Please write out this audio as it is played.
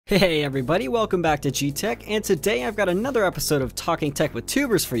Hey everybody, welcome back to GTech, and today I've got another episode of Talking Tech with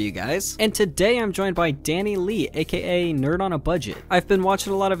Tubers for you guys. And today I'm joined by Danny Lee, aka Nerd on a Budget. I've been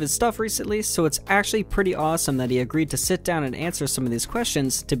watching a lot of his stuff recently, so it's actually pretty awesome that he agreed to sit down and answer some of these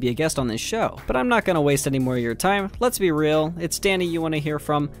questions to be a guest on this show. But I'm not gonna waste any more of your time. Let's be real, it's Danny you want to hear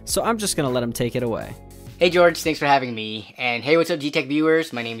from, so I'm just gonna let him take it away. Hey George, thanks for having me. And hey, what's up GTech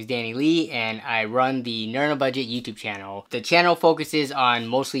viewers? My name is Danny Lee and I run the Nerd on a Budget YouTube channel. The channel focuses on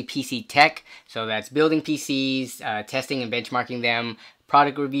mostly PC tech, so that's building PCs, testing and benchmarking them,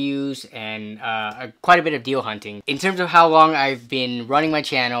 product reviews, and quite a bit of deal hunting. In terms of how long I've been running my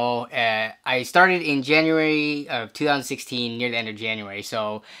channel, I started in January of 2016, near the end of January,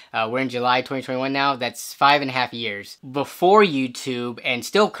 so we're in July 2021 now. That's 5.5 years. Before YouTube, and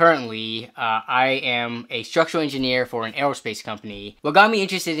still currently, I am a structural engineer for an aerospace company. What got me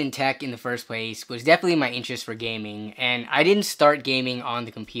interested in tech in the first place was definitely my interest for gaming, and I didn't start gaming on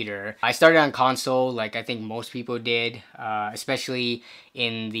the computer. I started on console like I think most people did, especially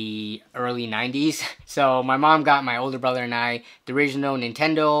in the early 90s. So my mom got my older brother and I the original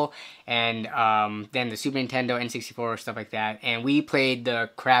Nintendo and then the Super Nintendo, N64, stuff like that, and we played the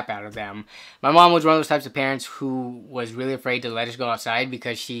crap out of them. My mom was one of those types of parents who was really afraid to let us go outside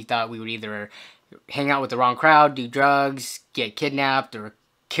because she thought we would either hang out with the wrong crowd, do drugs, get kidnapped, or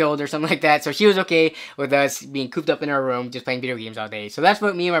killed or something like that. So she was okay with us being cooped up in our room just playing video games all day. So that's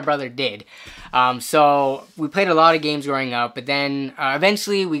what me and my brother did. So we played a lot of games growing up, but then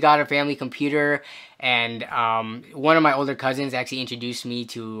eventually we got a family computer, and one of my older cousins actually introduced me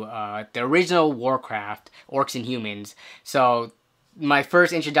to the original Warcraft, Orcs and Humans. So my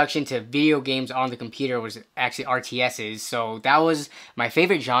first introduction to video games on the computer was actually RTSs, so that was my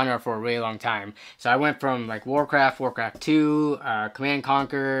favorite genre for a really long time. So I went from like Warcraft, Warcraft 2, Command &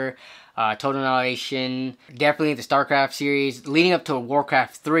 Conquer, Total Annihilation, definitely the StarCraft series, leading up to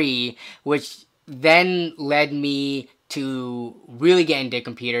Warcraft 3, which then led me to really get into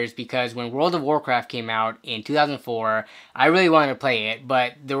computers, because when World of Warcraft came out in 2004, I really wanted to play it,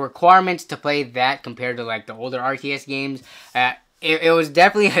 but the requirements to play that compared to like the older RTS games, it was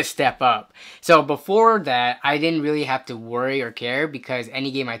definitely a step up. So before that, I didn't really have to worry or care because any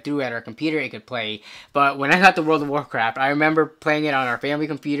game I threw at our computer, it could play. But when I got to World of Warcraft, I remember playing it on our family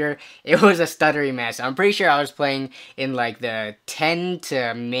computer. It was a stuttery mess. I'm pretty sure I was playing in like the 10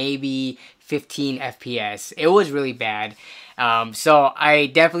 to maybe 15 FPS. It was really bad. So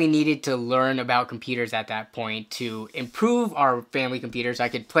I definitely needed to learn about computers at that point to improve our family computers. I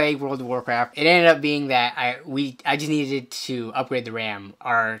could play World of Warcraft. It ended up being that I just needed to upgrade the RAM.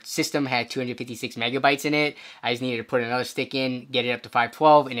 Our system had 256 megabytes in it. I just needed to put another stick in, get it up to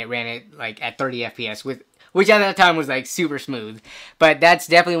 512, and it ran it like at 30 FPS which at that time was like super smooth. But that's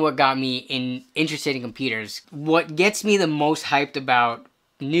definitely what got me interested in computers. What gets me the most hyped about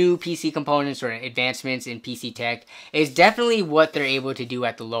new PC components or advancements in PC tech is definitely what they're able to do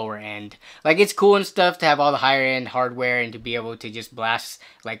at the lower end. Like, it's cool and stuff to have all the higher end hardware and to be able to just blast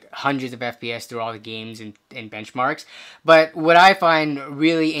like hundreds of FPS through all the games and benchmarks. But what I find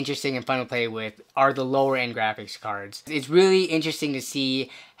really interesting and fun to play with are the lower end graphics cards. It's really interesting to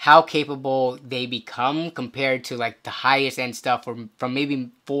see how capable they become compared to like the highest end stuff from maybe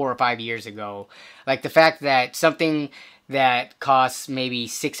 4 or 5 years ago. Like the fact that something that costs maybe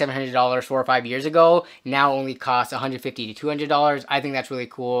 $600-700 4 or 5 years ago now only costs $150 to $200. I think that's really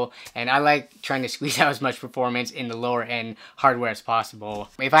cool, and I like trying to squeeze out as much performance in the lower end hardware as possible.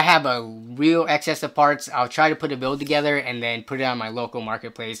 If I have a real excess of parts, I'll try to put a build together and then put it on my local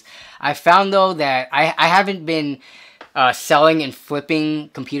marketplace. I found though that I haven't been selling and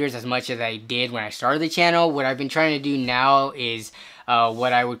flipping computers as much as I did when I started the channel. What I've been trying to do now is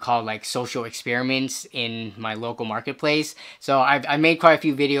what I would call like social experiments in my local marketplace. So I've made quite a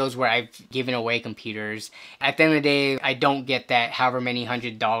few videos where I've given away computers. At the end of the day, I don't get that however many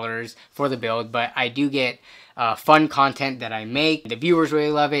 $100 for the build, but I do get fun content that I make. The viewers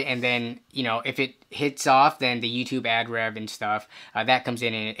really love it, and then, you know, if it hits off, then the YouTube ad rev and stuff, that comes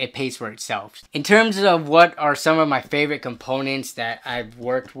in and it pays for itself. In terms of what are some of my favorite components that I've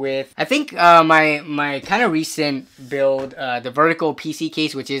worked with, I think my kind of recent build, the vertical PC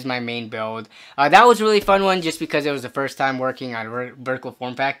case, which is my main build, that was a really fun one just because it was the first time working on a vertical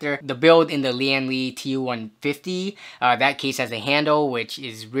form factor. The build in the Lian Li TU150, that case has a handle, which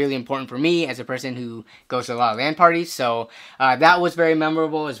is really important for me as a person who goes to a lot of LAN parties, so that was very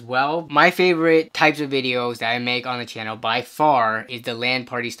memorable as well. My favorite types of videos that I make on the channel by far is the LAN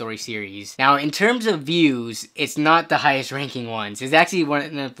party story series. Now, in terms of views, it's not the highest ranking ones. It's actually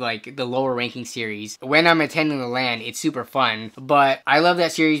one of like the lower ranking series. When I'm attending the LAN, it's super fun, but But I love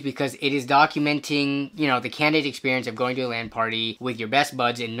that series because it is documenting, you know, the candid experience of going to a LAN party with your best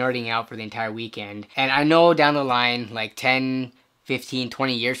buds and nerding out for the entire weekend. And I know down the line, like 10, 15,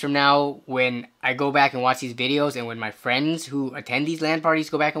 20 years from now, when I go back and watch these videos and when my friends who attend these LAN parties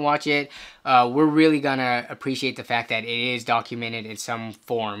go back and watch it, we're really gonna appreciate the fact that it is documented in some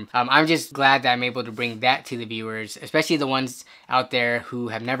form. I'm just glad that I'm able to bring that to the viewers, especially the ones out there who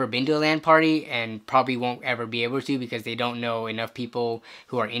have never been to a LAN party and probably won't ever be able to because they don't know enough people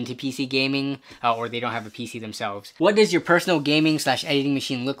who are into PC gaming, or they don't have a PC themselves. What does your personal gaming / editing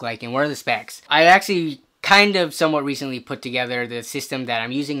machine look like, and what are the specs? I actually kind of somewhat recently put together the system that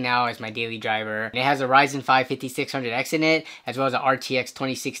I'm using now as my daily driver. And it has a Ryzen 5 5600X in it, as well as a RTX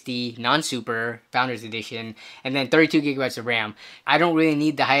 2060 non-super Founders Edition, and then 32 gigabytes of RAM. I don't really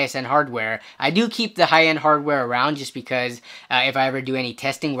need the highest end hardware. I do keep the high-end hardware around just because if I ever do any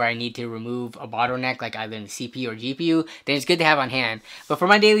testing where I need to remove a bottleneck, like either in the CPU or GPU, then it's good to have on hand. But for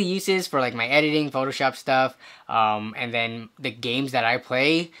my daily uses, for like my editing, Photoshop stuff, and then the games that I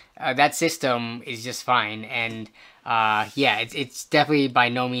play, that system is just fine. And yeah, it's definitely by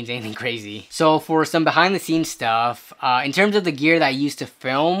no means anything crazy. So for some behind the scenes stuff, in terms of the gear that I used to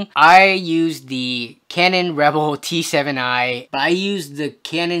film, I used the Canon Rebel T7i, but I used the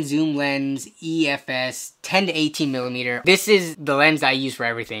Canon zoom lens EFS 10 to 18 millimeter. This is the lens I use for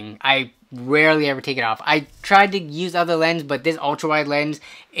everything. I rarely ever take it off. I tried to use other lens, but this ultra wide lens,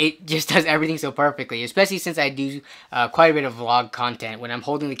 it just does everything so perfectly, especially since I do quite a bit of vlog content. When I'm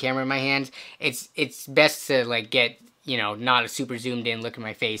holding the camera in my hands, it's best to like get, you know, not a super zoomed in look at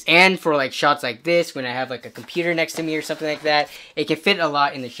my face. And for like shots like this, when I have like a computer next to me or something like that, it can fit a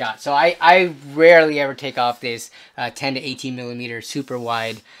lot in the shot. So I rarely ever take off this 10 to 18 millimeter super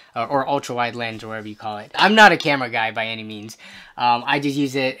wide or ultra wide lens, or whatever you call it. I'm not a camera guy by any means. I just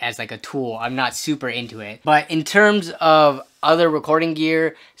use it as like a tool. I'm not super into it. But in terms of other recording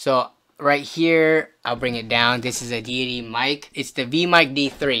gear, so right here, I'll bring it down. This is a Deity mic. It's the V-Mic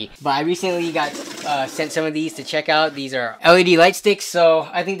D3. But I recently got sent some of these to check out. These are LED light sticks, so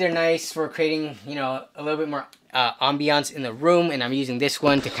I think they're nice for creating, you know, a little bit more ambiance in the room. And I'm using this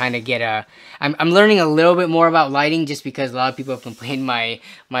one to kind of get a... I'm learning a little bit more about lighting just because a lot of people have complained my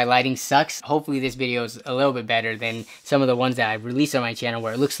lighting sucks. Hopefully this video is a little bit better than some of the ones that I've released on my channel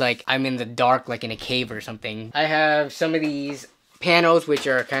where it looks like I'm in the dark, like in a cave or something. I have some of these panels, which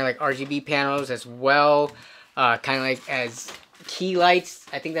are kind of like RGB panels as well, kind of like as key lights,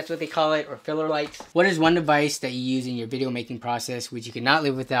 I think that's what they call it, or filler lights. What is one device that you use in your video making process which you cannot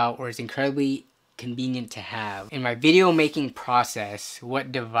live without, or is incredibly convenient to have? In my video making process,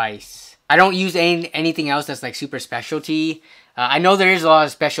 what device? I don't use anything else that's like super specialty. I know there is a lot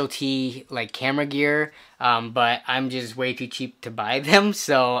of specialty like camera gear, but I'm just way too cheap to buy them,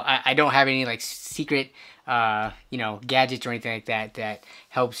 so I don't have any like secret you know, gadgets or anything like that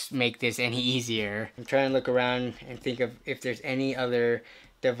helps make this any easier. I'm trying to look around and think of if there's any other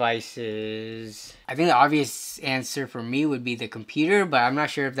devices. I think the obvious answer for me would be the computer, but I'm not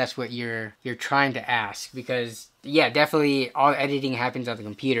sure if that's what you're trying to ask, because yeah, definitely all editing happens on the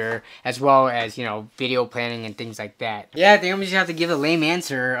computer, as well as, you know, video planning and things like that. Yeah, I think I'm just gonna have to give a lame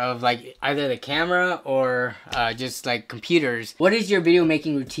answer of like either the camera or just like computers. What is your video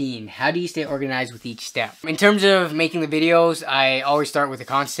making routine? How do you stay organized with each step? In terms of making the videos, I always start with a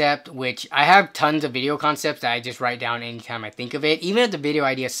concept, which I have tons of video concepts that I just write down anytime I think of it. Even if the video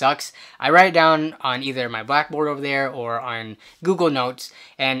idea sucks, I write it down on either my Blackboard over there or on Google Notes,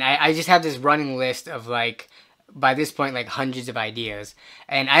 and I just have this running list of like, by this point, like hundreds of ideas,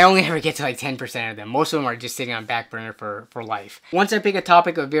 and I only ever get to like 10% of them. Most of them are just sitting on back burner for life. Once I pick a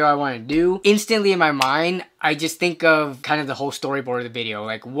topic of video I want to do, instantly in my mind I just think of kind of the whole storyboard of the video,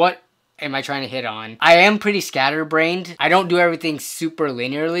 like what am I trying to hit on? I am pretty scatterbrained. I don't do everything super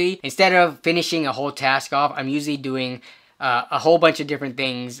linearly. Instead of finishing a whole task off, I'm usually doing a whole bunch of different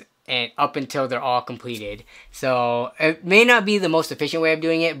things and up until they're all completed. So it may not be the most efficient way of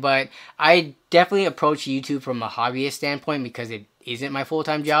doing it, but I definitely approach YouTube from a hobbyist standpoint because it isn't my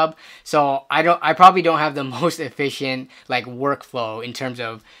full-time job. So I probably don't have the most efficient like workflow in terms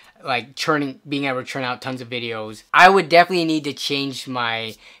of like being able to churn out tons of videos. I would definitely need to change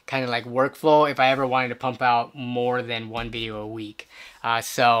my kind of like workflow if I ever wanted to pump out more than one video a week.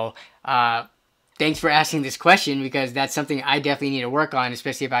 Thanks for asking this question, because that's something I definitely need to work on,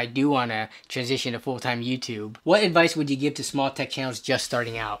 especially if I do want to transition to full-time YouTube. What advice would you give to small tech channels just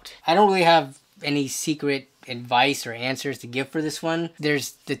starting out? I don't really have any secret advice or answers to give for this one.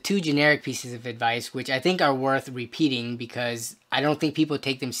 There's the two generic pieces of advice, which I think are worth repeating because I don't think people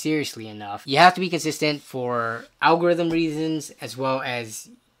take them seriously enough. You have to be consistent for algorithm reasons, as well as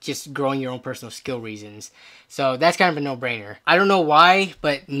just growing your own personal skill reasons. So that's kind of a no-brainer. I don't know why,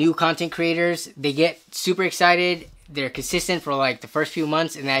 but new content creators, they get super excited. They're consistent for like the first few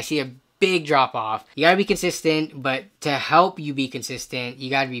months, and then I see a big drop off. You gotta be consistent, but to help you be consistent, you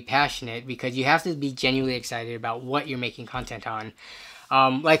gotta be passionate, because you have to be genuinely excited about what you're making content on.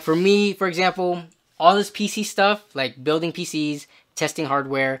 Like for me, for example, all this PC stuff, like building PCs, testing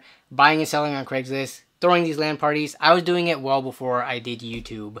hardware, buying and selling on Craigslist, throwing these LAN parties, I was doing it well before I did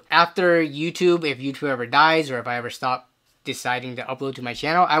YouTube. After YouTube, if YouTube ever dies or if I ever stop deciding to upload to my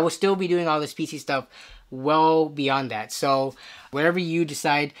channel, I will still be doing all this PC stuff well beyond that. So whatever you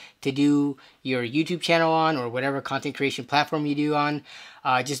decide to do your YouTube channel on, or whatever content creation platform you do on,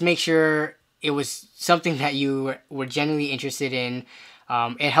 just make sure it was something that you were genuinely interested in.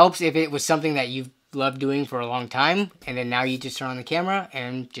 It helps if it was something that you've loved doing for a long time, and then now you just turn on the camera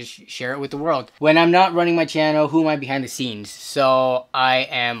and just share it with the world. When I'm not running my channel, who am I behind the scenes? So I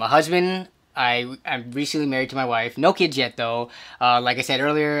am a husband. I'm recently married to my wife. No kids yet though. Like I said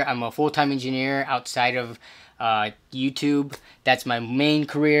earlier, I'm a full-time engineer outside of YouTube. That's my main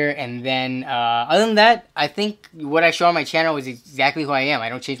career. And then other than that, I think what I show on my channel is exactly who I am. I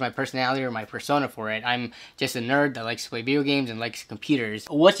don't change my personality or my persona for it. I'm just a nerd that likes to play video games and likes computers.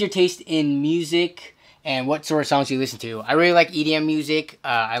 What's your taste in music? And what sort of songs do you listen to? I really like EDM music.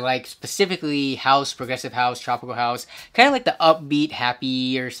 I like specifically house, progressive house, tropical house. Kind of like the upbeat,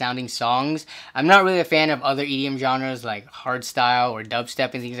 happier sounding songs. I'm not really a fan of other EDM genres like hardstyle or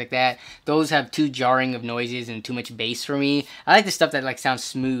dubstep and things like that. Those have too jarring of noises and too much bass for me. I like the stuff that like sounds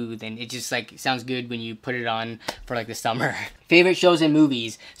smooth, and it just like sounds good when you put it on for like the summer. Favorite shows and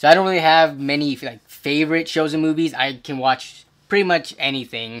movies. So I don't really have many like favorite shows and movies. I can watch pretty much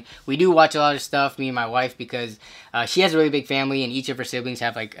anything. We do watch a lot of stuff, me and my wife, because she has a really big family, and each of her siblings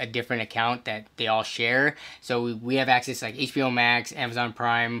have like a different account that they all share. So we have access to like HBO Max, Amazon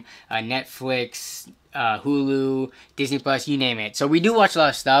Prime, Netflix, Hulu, Disney Plus, you name it. So we do watch a lot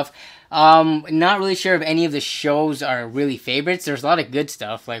of stuff. Not really sure if any of the shows are really favorites. There's a lot of good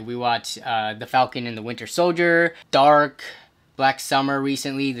stuff. Like we watch The Falcon and the Winter Soldier, Dark, Black Summer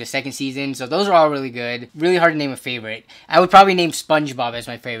recently, the second season. So those are all really good. Really hard to name a favorite. I would probably name SpongeBob as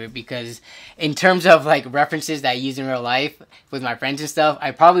my favorite, because in terms of like references that I use in real life with my friends and stuff, I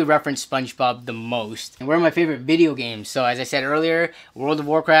probably reference SpongeBob the most. And what are my favorite video games? So as I said earlier, World of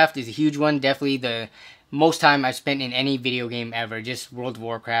Warcraft is a huge one. Definitely the most time I've spent in any video game ever, just World of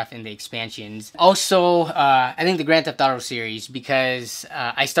Warcraft and the expansions. Also, I think the Grand Theft Auto series, because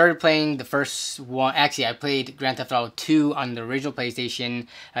I started playing the first one. Actually, I played Grand Theft Auto 2 on the original PlayStation.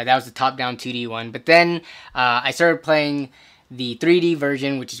 That was the top-down 2D one. But then I started playing the 3D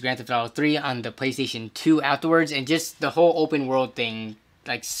version, which is Grand Theft Auto 3, on the PlayStation 2 afterwards, and just the whole open world thing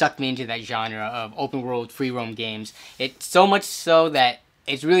like sucked me into that genre of open world free roam games. It's so much so that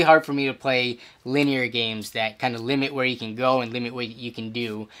it's really hard for me to play linear games that kind of limit where you can go and limit what you can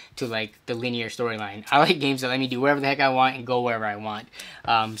do to like the linear storyline. I like games that let me do whatever the heck I want and go wherever I want.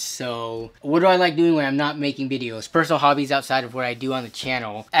 So what do I like doing when I'm not making videos? Personal hobbies outside of what I do on the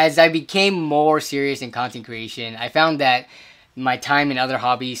channel. As I became more serious in content creation, I found that my time in other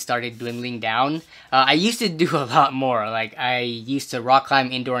hobbies started dwindling down. I used to do a lot more. Like I used to rock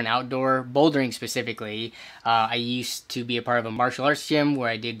climb indoor and outdoor, bouldering specifically. I used to be a part of a martial arts gym where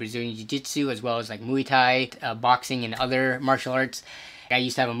I did Brazilian Jiu-Jitsu as well as like Muay Thai, boxing, and other martial arts. I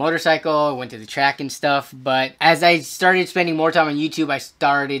used to have a motorcycle, I went to the track and stuff, but as I started spending more time on YouTube, I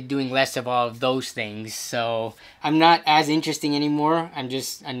started doing less of all of those things. So I'm not as interesting anymore. I'm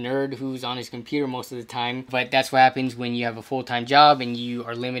just a nerd who's on his computer most of the time. But that's what happens when you have a full-time job and you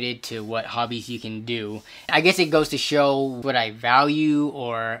are limited to what hobbies you can do. I guess it goes to show what I value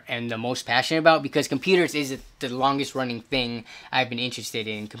or am the most passionate about, because computers is the longest running thing I've been interested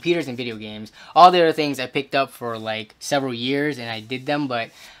in. Computers and video games. All the other things I picked up for like several years and I did them, but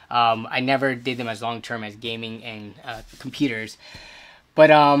I never did them as long term as gaming and computers.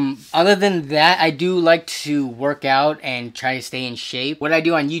 But other than that, I do like to work out and try to stay in shape. What I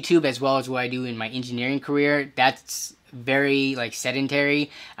do on YouTube as well as what I do in my engineering career, that's very like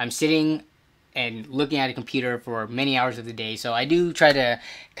sedentary. I'm sitting and looking at a computer for many hours of the day. So I do try to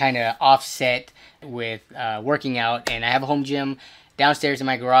kind of offset with working out, and I have a home gym downstairs in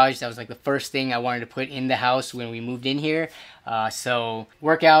my garage. That was like the first thing I wanted to put in the house when we moved in here. So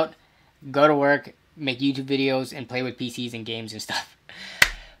work out, go to work, make YouTube videos, and play with PCs and games and stuff.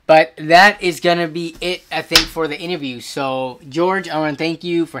 But that is gonna be it, I think, for the interview. So, George, I want to thank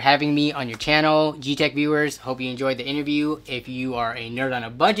you for having me on your channel. GTech viewers, hope you enjoyed the interview. If you are a Nerd on a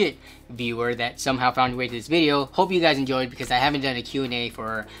Budget viewer that somehow found your way to this video, hope you guys enjoyed, because I haven't done a Q&A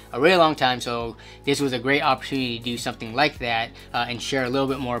for a really long time. So this was a great opportunity to do something like that and share a little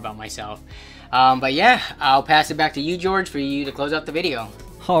bit more about myself. But yeah, I'll pass it back to you, George, for you to close out the video.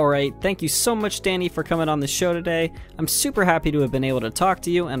 Alright, thank you so much, Danny, for coming on the show today. I'm super happy to have been able to talk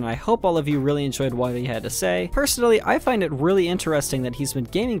to you, and I hope all of you really enjoyed what he had to say. Personally, I find it really interesting that he's been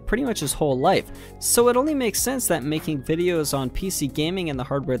gaming pretty much his whole life, so it only makes sense that making videos on PC gaming and the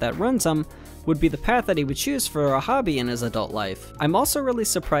hardware that runs them would be the path that he would choose for a hobby in his adult life. I'm also really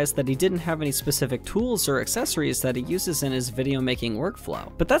surprised that he didn't have any specific tools or accessories that he uses in his video making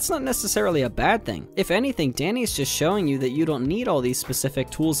workflow. But that's not necessarily a bad thing. If anything, Danny's just showing you that you don't need all these specific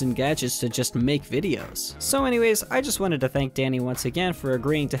tools and gadgets to just make videos. So anyways, I just wanted to thank Danny once again for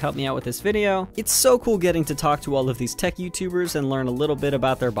agreeing to help me out with this video. It's so cool getting to talk to all of these tech YouTubers and learn a little bit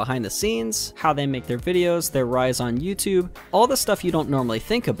about their behind the scenes, how they make their videos, their rise on YouTube, all the stuff you don't normally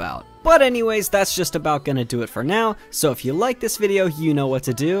think about. But anyways, that's just about gonna do it for now. So if you like this video, you know what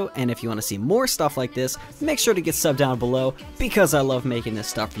to do. And if you want to see more stuff like this, make sure to get sub down below, because I love making this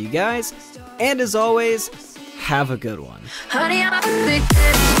stuff for you guys. And as always, have a good one. Honey, I'm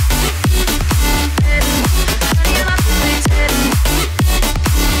addicted.